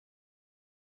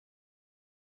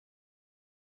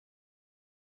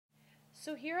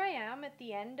So here I am at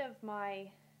the end of my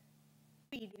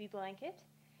baby blanket,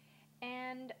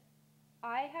 and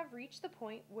I have reached the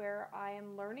point where I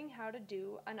am learning how to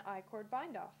do an I-cord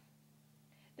bind off.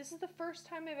 This is the first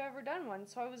time I've ever done one,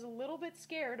 so I was a little bit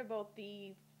scared about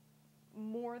the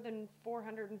more than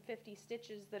 450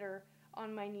 stitches that are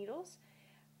on my needles,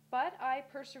 but I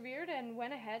persevered and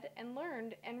went ahead and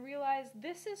learned and realized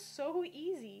this is so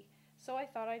easy, so I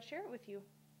thought I'd share it with you.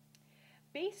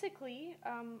 Basically,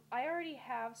 I already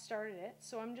have started it,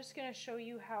 so I'm just going to show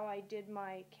you how I did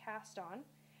my cast on.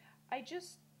 I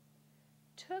just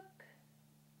took,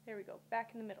 there we go, back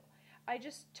in the middle. I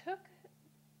just took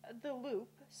the loop,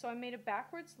 so I made a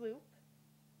backwards loop.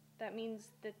 That means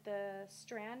that the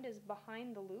strand is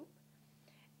behind the loop,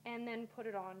 and then put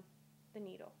it on the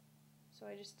needle. So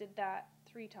I just did that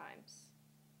 3 times.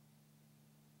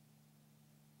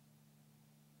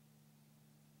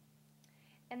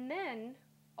 And then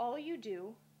all you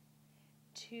do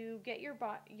to get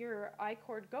your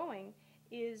I-cord going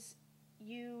is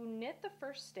you knit the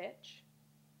first stitch,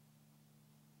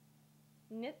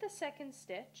 knit the second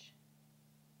stitch,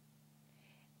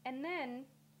 and then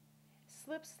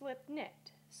slip, slip,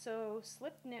 knit. So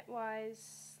slip, knit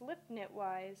wise,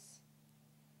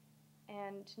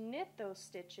 and knit those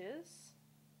stitches,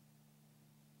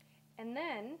 and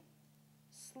then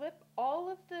slip all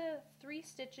of the 3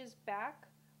 stitches back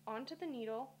onto the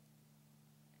needle,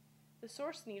 the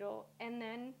source needle, and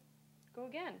then go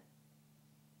again.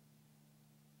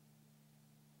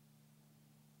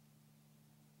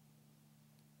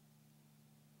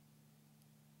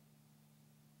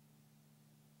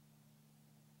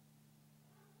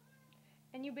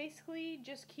 And you basically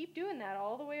just keep doing that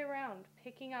all the way around,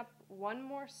 picking up one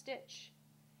more stitch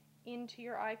into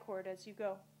your I-cord as you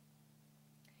go.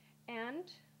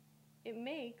 And it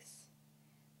makes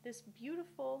this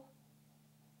beautiful,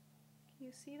 can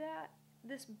you see that?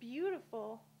 This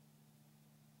beautiful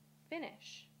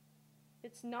finish.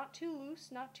 It's not too loose,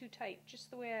 not too tight, just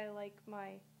the way I like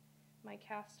my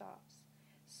cast-offs.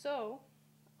 So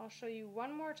I'll show you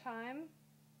one more time.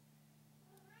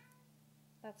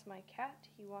 That's my cat,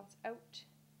 he wants out.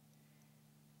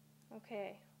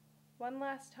 Okay, one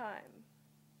last time.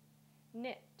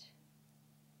 Knit,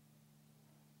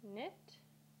 knit,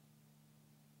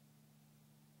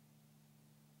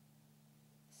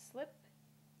 slip,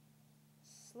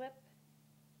 slip,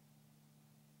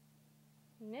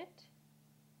 knit,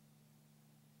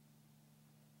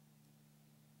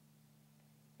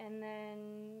 and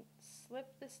then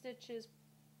slip the stitches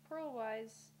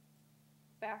purlwise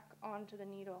back onto the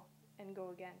needle and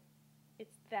go again.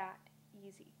 It's that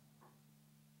easy.